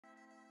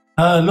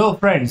Hello,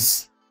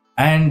 friends.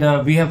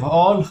 And we have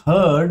all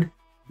heard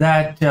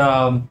that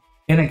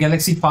in a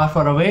galaxy far,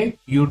 far away,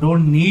 you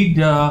don't need,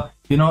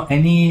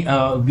 any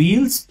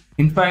wheels.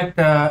 In fact,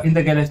 in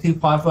the galaxy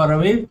far, far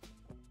away,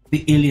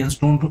 the aliens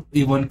don't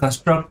even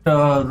construct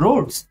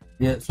roads.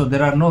 Yeah, so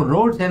there are no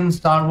roads in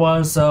Star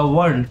Wars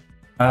world.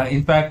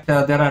 In fact,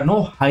 there are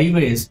no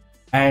highways,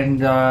 and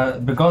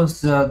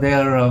because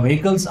their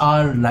vehicles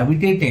are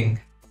levitating,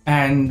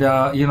 and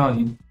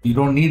you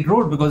don't need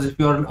road because if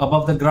you're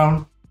above the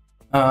ground,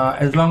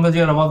 as long as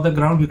you're above the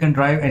ground, you can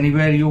drive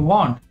anywhere you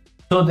want.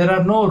 So there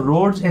are no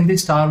roads in the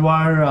Star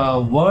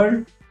Wars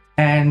world,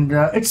 and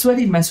it's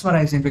very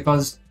mesmerizing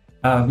because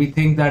we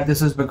think that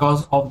this is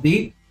because of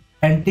the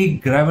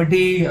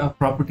anti-gravity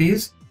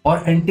properties or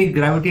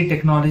anti-gravity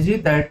technology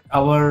that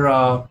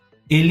our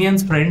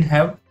aliens friend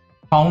have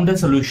found a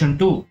solution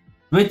to,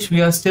 which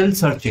we are still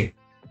searching,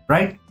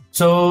 right?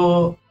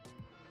 So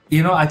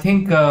I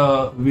think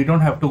we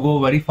don't have to go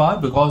very far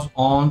because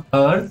on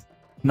Earth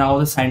now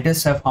the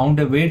scientists have found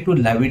a way to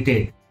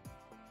levitate.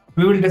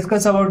 We will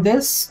discuss about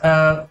this.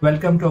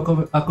 Welcome to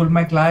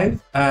Akulmach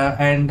Live,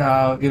 and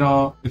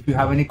if you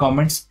have any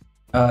comments,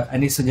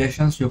 any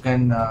suggestions, you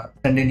can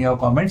send in your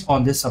comments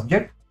on this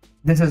subject.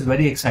 This is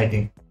very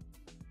exciting.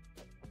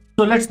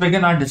 So let's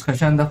begin our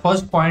discussion. The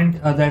first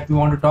point that we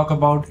want to talk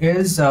about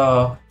is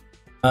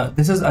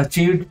this is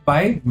achieved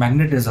by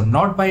magnetism,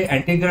 not by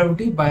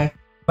anti-gravity, by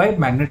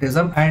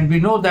magnetism. And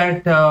we know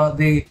that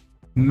the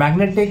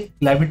magnetic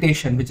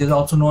levitation, which is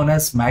also known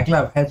as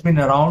maglev, has been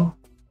around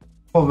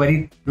for a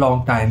very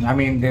long time. I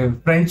mean, the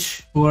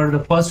French were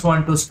the first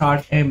one to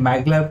start a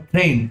maglev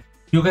train.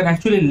 You can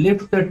actually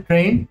lift the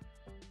train,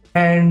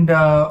 and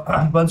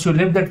once you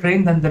lift the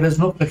train, then there is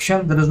no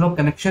friction, there is no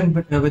connection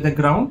with the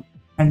ground,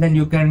 and then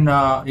you can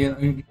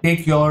you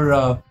take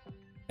your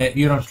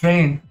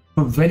train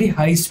to very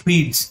high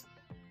speeds,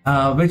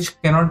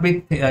 which cannot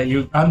be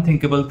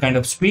unthinkable kind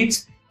of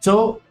speeds.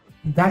 So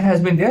that has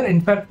been there. In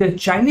fact, the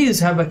Chinese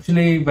have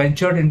actually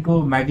ventured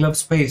into maglev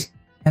space,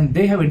 and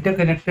they have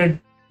interconnected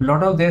a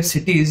lot of their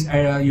cities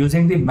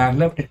using the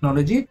maglev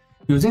technology,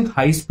 using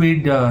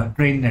high-speed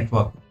train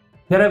network.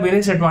 There are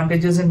various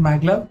advantages in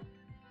maglev.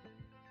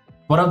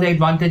 One of the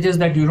advantages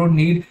that you don't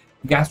need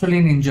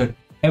gasoline engine.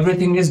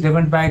 Everything is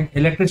driven by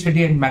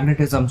electricity and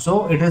magnetism,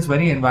 so it is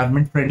very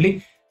environment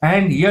friendly,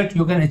 and yet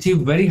you can achieve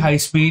very high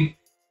speed.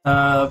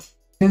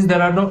 Since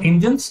there are no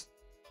engines,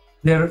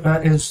 there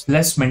is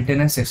less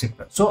maintenance,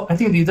 etc. So I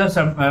think these are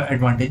some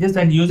advantages,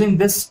 and using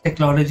this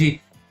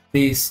technology,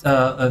 the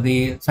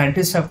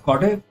scientists have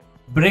got a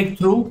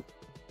breakthrough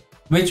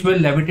which will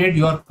levitate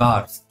your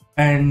cars,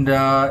 and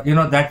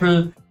that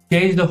will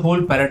change the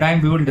whole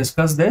paradigm. We will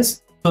discuss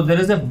this. So there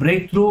is a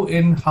breakthrough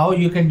in how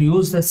you can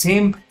use the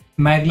same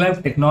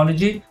maglev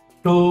technology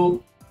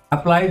to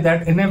apply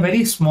that in a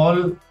very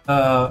small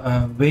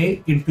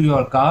way into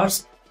your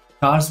cars.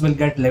 Cars will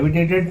get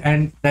levitated,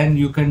 and then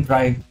you can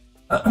drive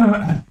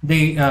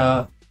the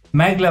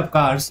maglev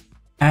cars,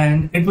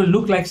 and it will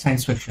look like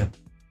science fiction.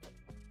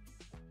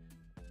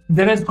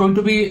 There is going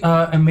to be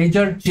a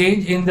major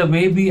change in the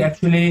way we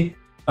actually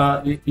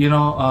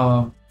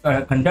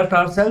conduct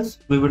ourselves.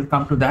 We will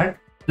come to that.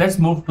 Let's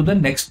move to the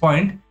next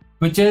point,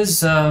 which is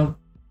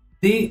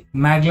the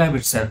maglev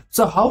itself.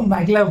 So how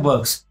maglev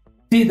works?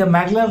 See, the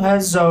maglev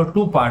has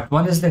two parts.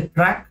 One is the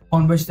track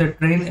on which the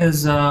train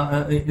is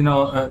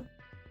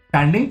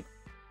standing,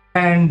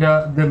 and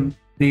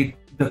the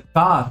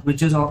car,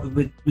 which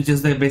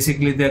is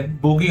basically the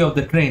bogie of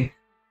the train,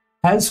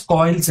 has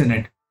coils in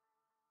it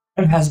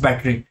and has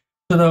battery.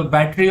 So the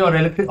battery or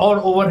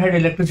overhead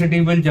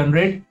electricity will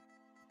generate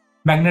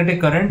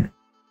magnetic current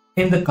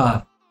in the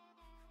car.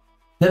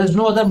 There is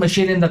no other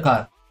machine in the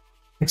car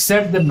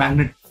except the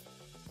magnet.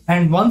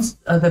 And once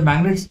the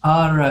magnets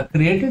are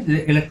created,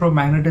 the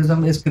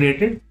electromagnetism is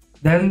created,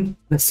 then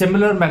the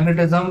similar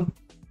magnetism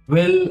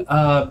will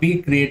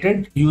be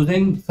created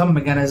using some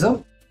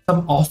mechanism,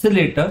 some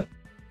oscillator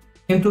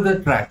into the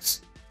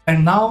tracks,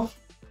 and now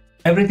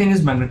everything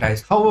is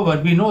magnetized.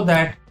 However, we know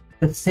that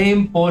the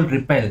same pole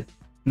repel,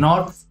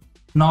 north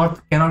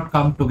cannot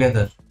come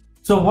together.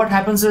 So what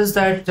happens is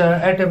that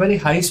at a very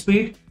high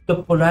speed, the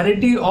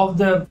polarity of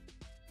the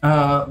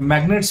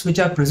magnets which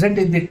are present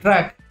in the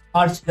track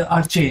are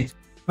changed,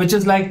 which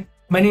is like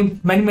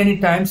many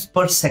times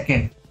per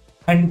second.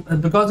 And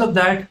because of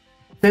that,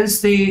 since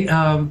the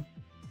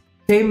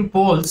same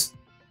poles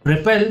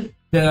repel,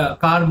 the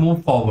car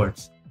move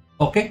forwards.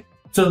 Okay,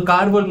 so the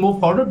car will move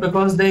forward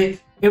because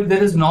if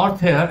there is north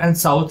here and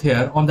south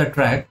here on the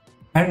track,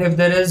 and if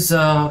there is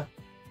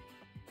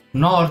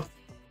north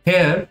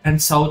here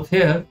and south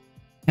here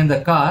in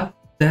the car,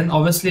 then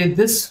obviously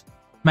this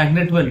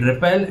magnet will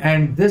repel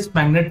and this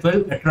magnet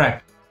will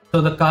attract,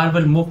 so the car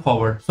will move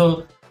forward.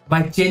 So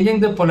by changing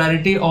the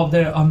polarity of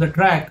the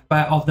track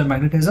of the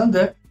magnetism,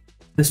 the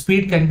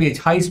speed can be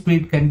high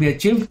speed can be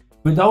achieved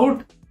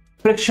without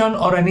friction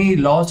or any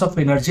loss of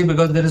energy,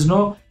 because there is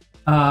no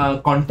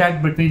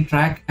contact between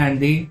track and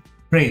the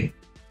train.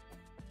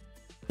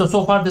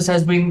 So far this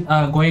has been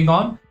going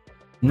on.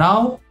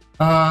 Now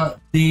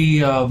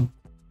the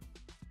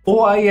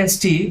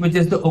OIST, which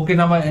is the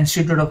Okinawa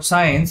Institute of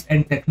Science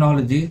and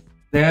Technology,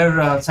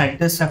 their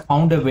scientists have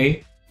found a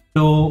way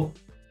to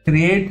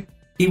create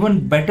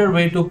even better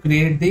way to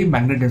create the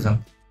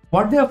magnetism.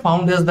 What they have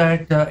found is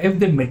that if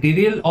the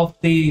material of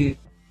the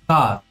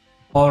car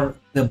or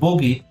the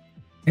bogie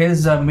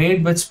is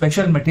made with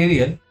special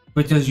material,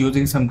 which is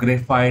using some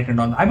graphite and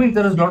all. I mean,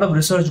 there is a lot of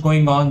research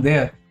going on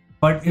there,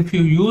 but if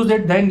you use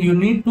it, then you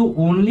need to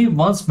only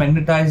once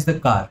magnetize the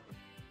car.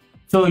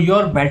 So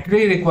your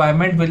battery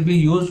requirement will be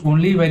used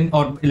only when,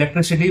 or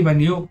electricity when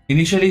you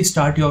initially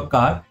start your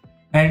car,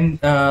 and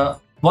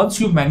once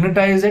you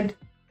magnetize it,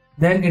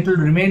 then it will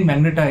remain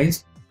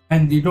magnetized,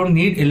 and you don't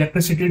need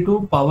electricity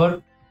to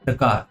power the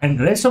car. And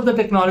rest of the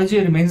technology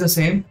remains the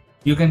same.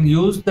 You can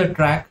use the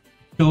track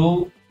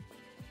to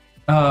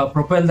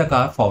propel the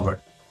car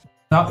forward.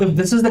 Now, if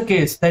this is the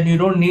case, then you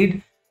don't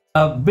need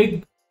a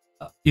big,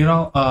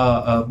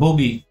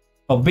 bogie,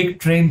 a big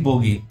train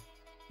bogie.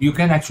 You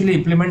can actually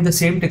implement the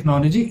same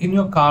technology in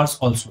your cars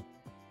also.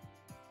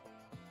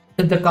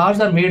 If the cars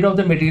are made of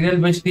the material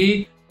which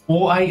the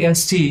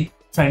OIST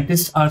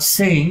scientists are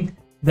saying,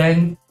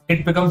 then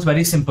it becomes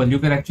very simple. You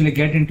can actually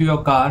get into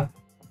your car,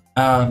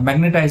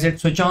 magnetize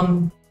it, switch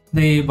on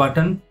the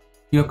button,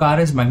 your car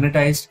is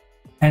magnetized,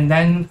 and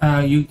then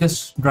you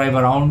just drive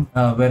around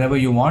wherever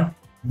you want.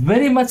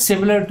 Very much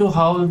similar to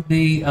how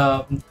the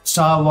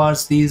Star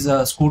Wars, these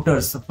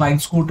scooters, flying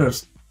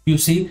scooters, you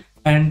see,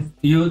 and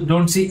you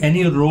don't see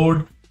any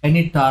road,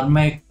 any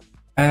tarmac,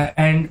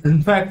 and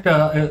in fact,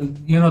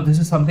 this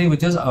is something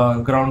which is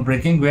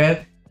groundbreaking,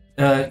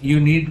 where you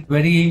need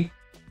very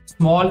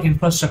small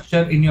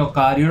infrastructure in your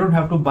car. You don't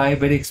have to buy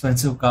very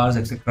expensive cars,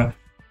 etc.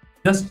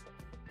 Just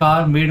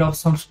car made of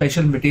some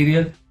special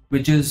material,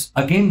 which is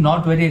again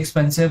not very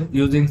expensive,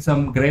 using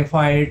some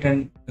graphite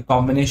and a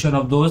combination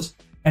of those.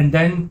 And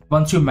then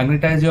once you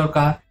magnetize your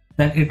car,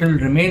 then it will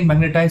remain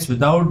magnetized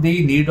without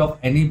the need of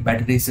any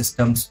battery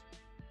systems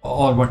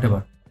or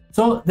whatever.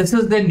 So this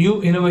is the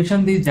new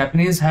innovation the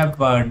Japanese have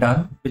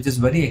done, which is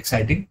very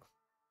exciting.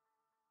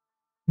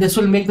 This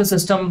will make the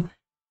system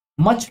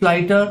much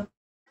lighter,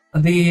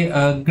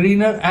 the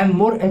greener and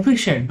more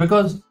efficient,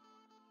 because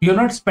you're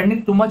not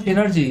spending too much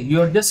energy.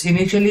 You're just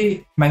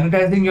initially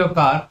magnetizing your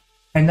car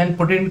and then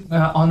put it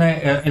on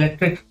a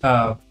electric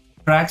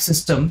track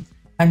system,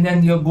 and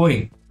then you're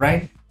going,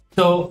 right?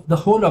 So the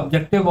whole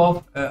objective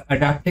of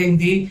adapting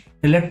the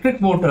electric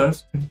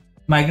motors,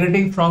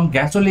 migrating from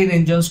gasoline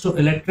engines to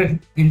electric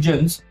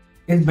engines,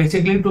 is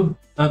basically to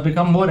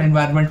become more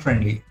environment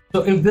friendly.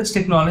 So if this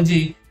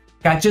technology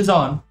catches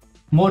on,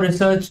 more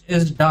research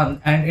is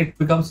done, and it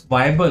becomes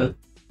viable,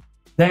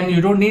 then you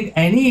don't need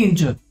any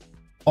engine.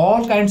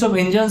 All kinds of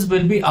engines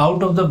will be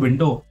out of the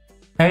window,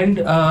 and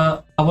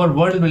our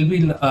world will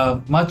be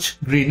much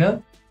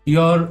greener.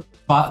 Your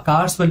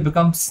cars will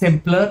become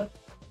simpler,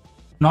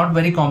 not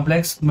very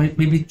complex,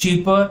 maybe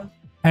cheaper,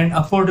 and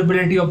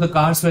affordability of the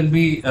cars will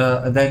be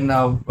then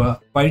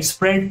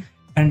widespread.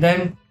 And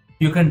then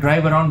you can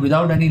drive around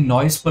without any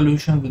noise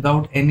pollution,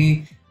 without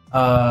any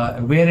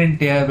wear and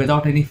tear,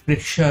 without any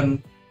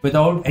friction,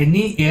 without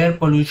any air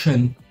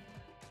pollution,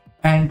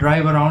 and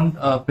drive around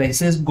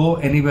places, go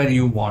anywhere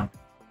you want,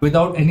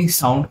 without any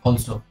sound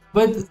also,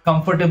 with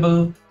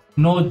comfortable,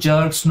 no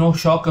jerks, no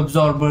shock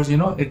absorbers,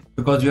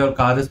 because your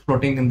car is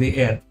floating in the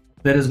air.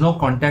 There is no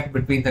contact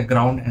between the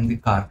ground and the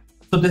car.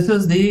 So this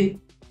is the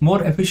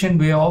more efficient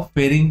way of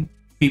faring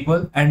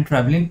people and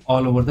traveling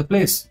all over the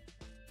place.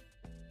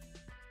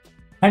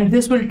 And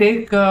this will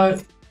take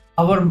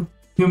our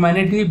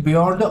humanity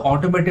beyond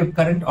the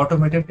current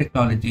automotive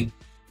technology.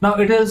 Now,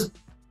 it is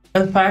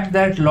a fact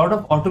that a lot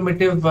of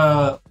automotive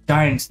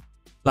giants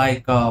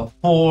like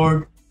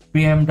Ford,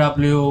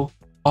 BMW,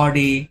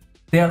 Audi,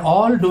 they are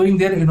all doing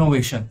their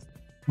innovation,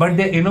 but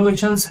their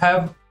innovations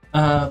have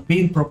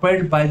been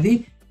propelled by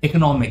the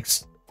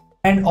economics.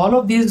 And all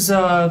of these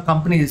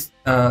companies,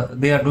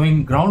 they are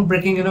doing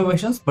groundbreaking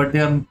innovations, but they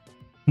are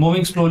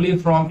moving slowly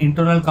from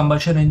internal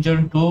combustion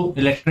engine to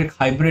electric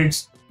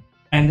hybrids.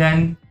 And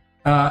then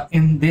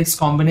in this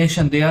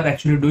combination, they are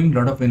actually doing a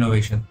lot of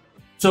innovation.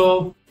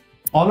 So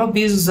all of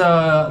these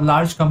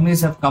large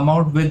companies have come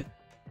out with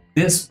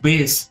this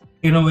base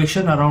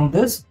innovation around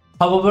this.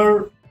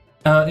 However,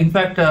 in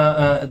fact,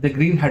 the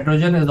green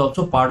hydrogen is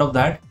also part of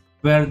that,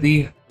 where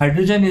the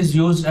hydrogen is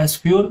used as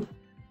fuel,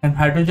 and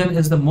hydrogen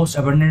is the most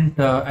abundant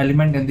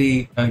element in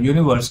the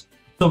universe.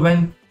 So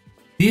when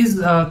these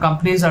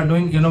companies are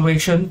doing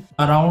innovation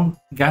around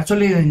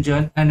gasoline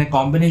engine and a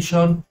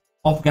combination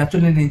of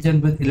gasoline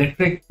engine with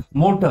electric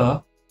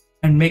motor,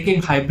 and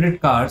making hybrid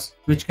cars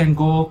which can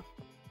go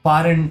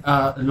far and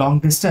long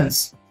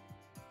distance.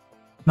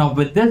 Now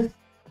with this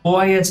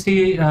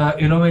OIST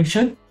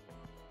innovation,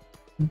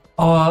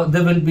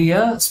 there will be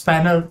a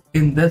spanner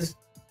in this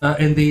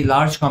in the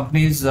large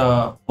companies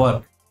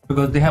work,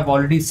 because they have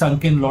already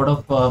sunk in a lot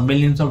of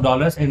millions of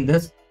dollars in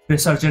this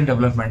research and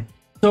development.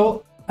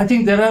 So I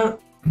think there are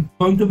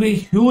going to be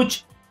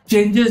huge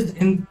changes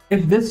in,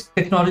 if this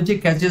technology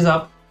catches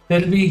up, there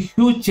will be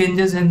huge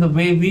changes in the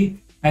way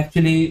we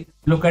actually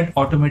look at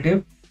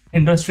automotive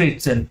industry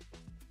itself.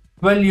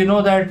 Well, you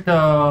know that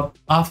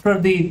after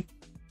the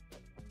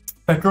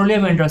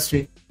petroleum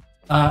industry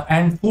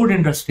and food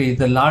industry,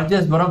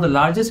 one of the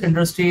largest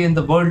industry in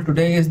the world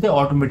today is the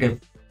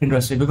automotive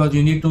industry, because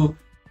you need to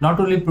not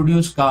only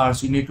produce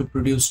cars, you need to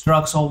produce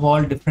trucks of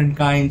all different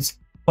kinds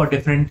for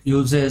different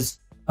uses.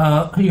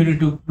 You need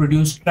to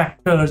produce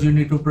tractors, you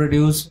need to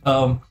produce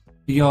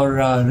your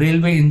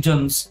railway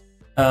engines,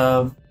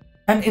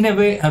 and in a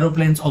way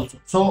aeroplanes also.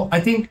 So I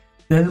think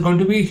there is going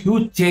to be a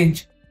huge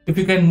change if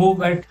you can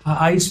move at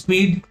high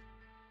speed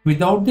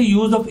without the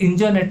use of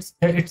engine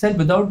itself,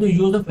 without the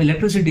use of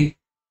electricity.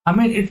 I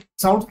mean, it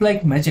sounds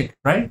like magic,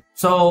 right?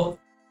 So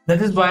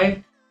that is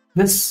why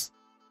this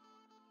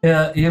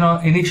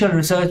initial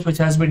research which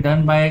has been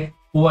done by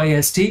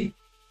OIST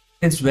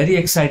is very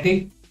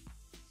exciting.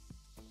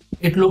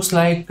 It looks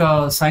like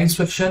science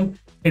fiction.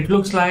 It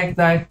looks like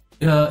that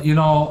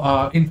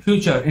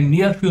in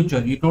near future,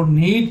 you don't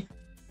need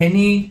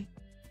any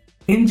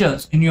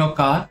engines in your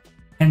car,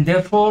 and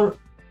therefore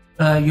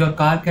your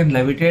car can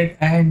levitate,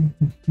 and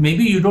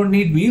maybe you don't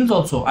need wheels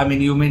also. I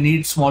mean, you may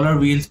need smaller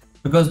wheels,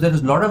 because there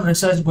is a lot of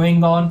research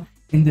going on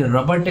in the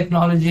rubber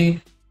technology,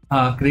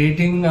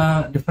 creating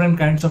different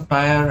kinds of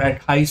tire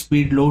at high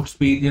speed, low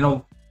speed,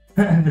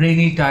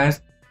 rainy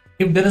tires.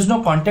 If there is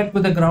no contact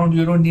with the ground,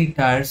 you don't need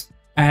tires.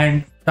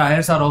 And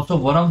tires are also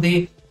one of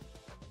the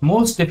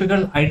most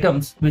difficult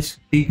items which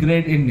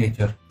degrade in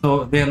nature.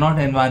 So they are not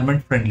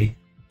environment friendly.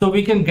 So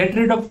we can get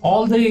rid of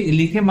all the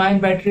lithium ion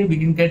battery, we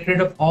can get rid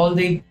of all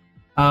the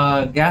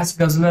gas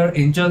guzzler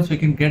engines, we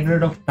can get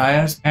rid of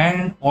tires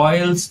and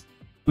oils,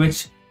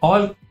 which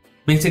all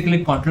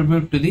basically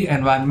contribute to the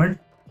environment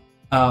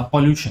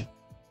pollution.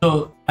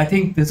 So I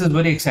think this is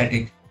very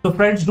exciting. So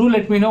friends, do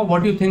let me know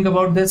what you think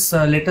about this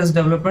latest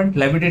development,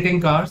 levitating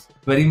cars,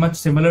 very much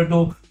similar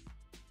to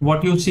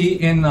what you see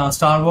in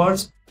Star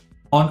Wars.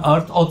 On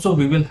Earth also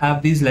we will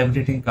have these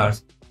levitating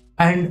cars.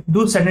 And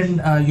do send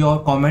in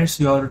your comments,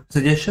 your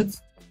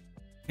suggestions.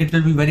 It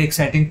will be very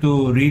exciting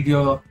to read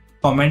your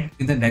comment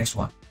in the next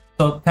one.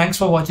 So thanks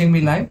for watching me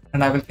live,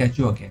 and I will catch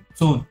you again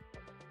soon.